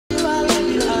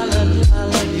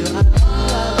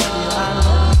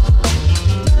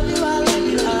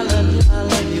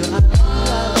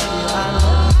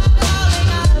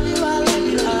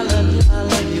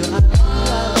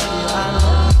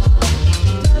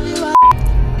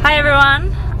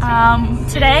everyone.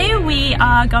 Today we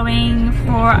are going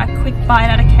for a quick bite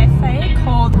at a cafe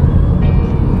called...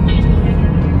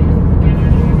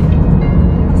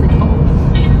 what's it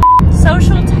called?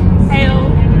 Social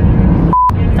Tail...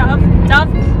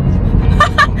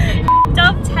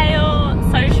 Dovetail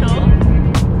Social.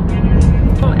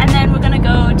 And then we're gonna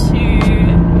go to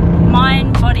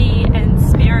Mind, Body and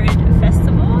Spirit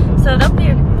Festival. So that'll be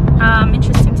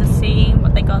interesting to see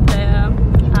what they got there.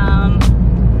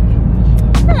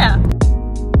 Yeah.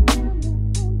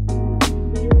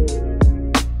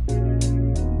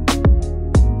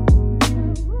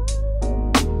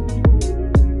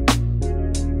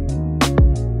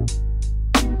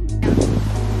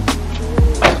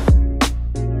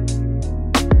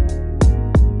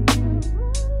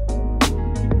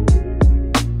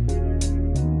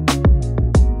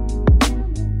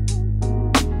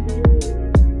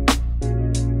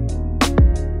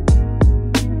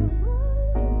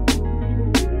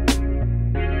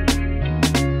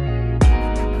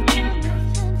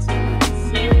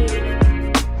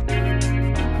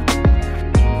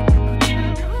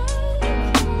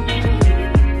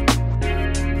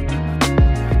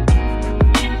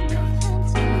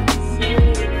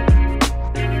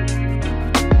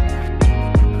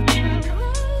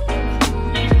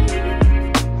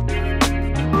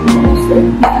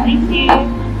 Thank you.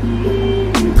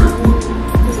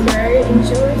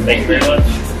 Enjoy. Thank you very much.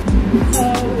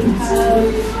 So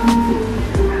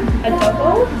we have a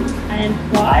double and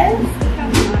fries. How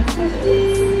nice it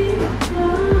is.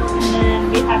 And then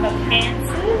we have a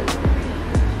pantsit.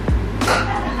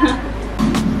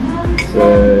 So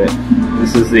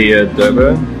this is the adobo.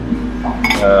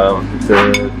 It's a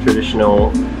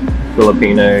traditional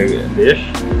Filipino dish.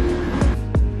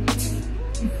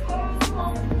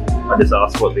 I just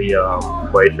asked what the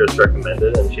waitress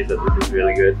recommended and she said this is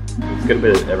really good. It's got a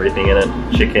bit of everything in it.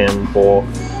 Chicken, pork,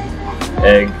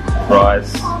 egg,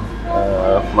 rice,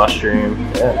 mushroom.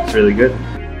 Yeah, it's really good.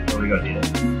 What do we got here?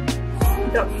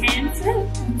 We've got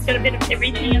pantsit. It's got a bit of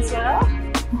everything as well.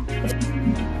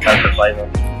 How's the flavour?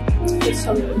 It's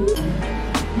so good.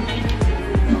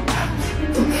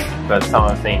 First time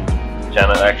I've seen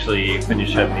Janet actually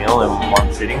finish her meal in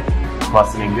one sitting.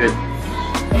 Must have been good.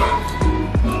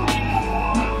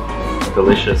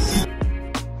 Delicious.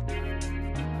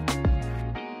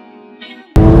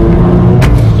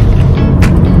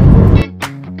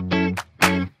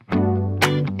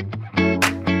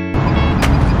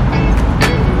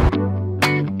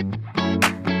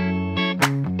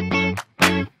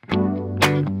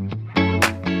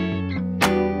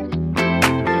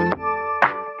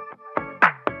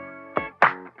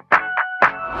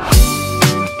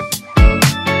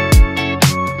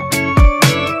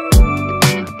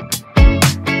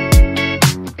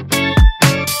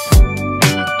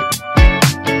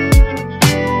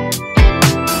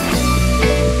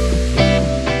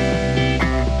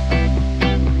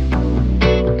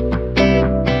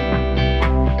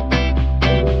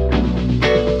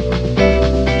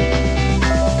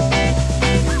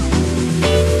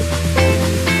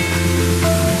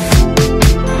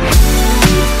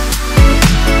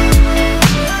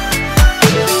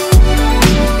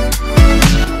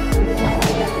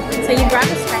 So you grab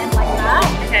a strand like that.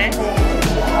 Okay.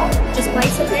 Just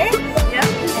place it there. Yeah.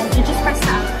 And you just press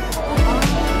that.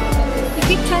 You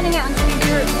keep turning it until you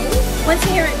hear it beep. Once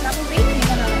you hear it double beep, you're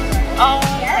gonna let go. Oh,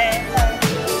 okay. Yeah.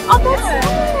 Oh, that's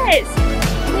nice.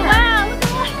 Yeah. Wow,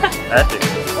 look at that. Magic.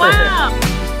 Wow.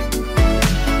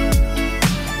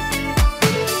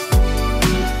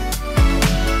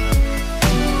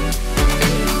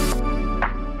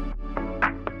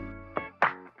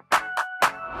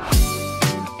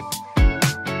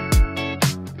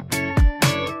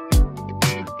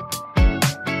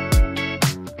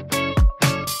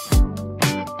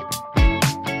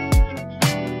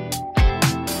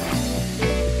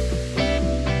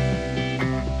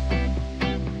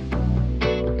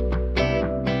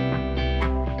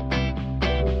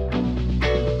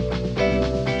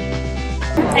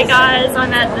 Hey guys,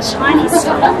 I'm at the shiny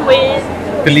store with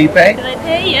Felipe?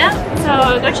 Yeah.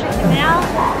 So go check him out.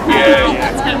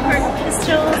 It's got perfect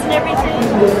crystals and everything.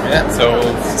 Yeah, so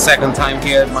second time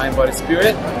here at Mind, Body,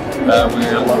 Spirit.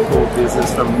 We're a local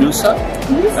business from Noosa.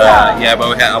 Yeah, but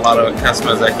we had a lot of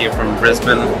customers that are here from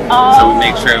Brisbane. So we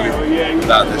make sure we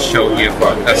got the show here for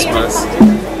our customers.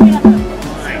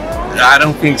 I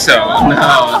don't think so.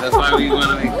 No, that's why we want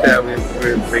to make sure we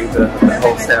bring the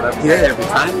whole setup here every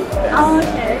time. Oh,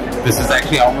 okay. This is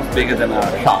actually almost bigger than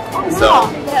our shop. So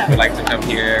we like to come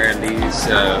here and these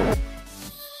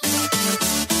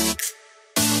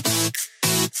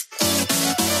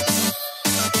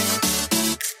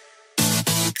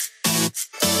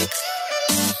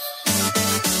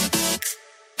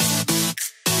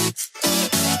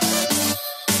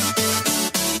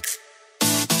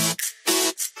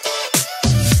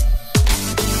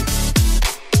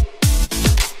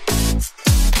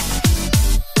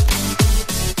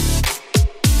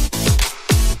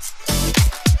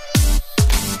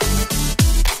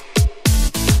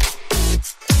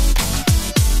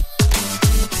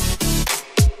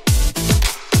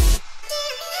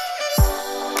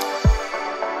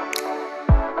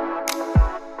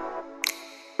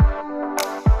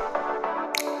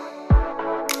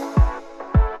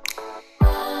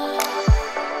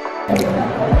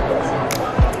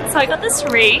I got this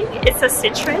ring. It's a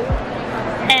citron,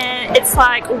 and it's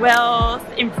like wealth,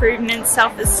 improvement,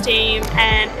 self-esteem,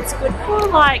 and it's good for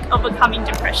like overcoming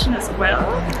depression as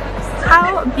well.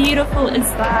 How beautiful is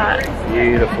that?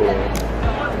 Beautiful.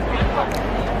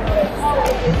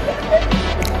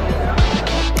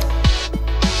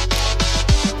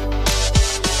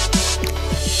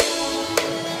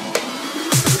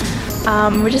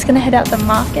 We're just gonna head out the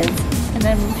markets and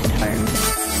then head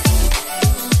home.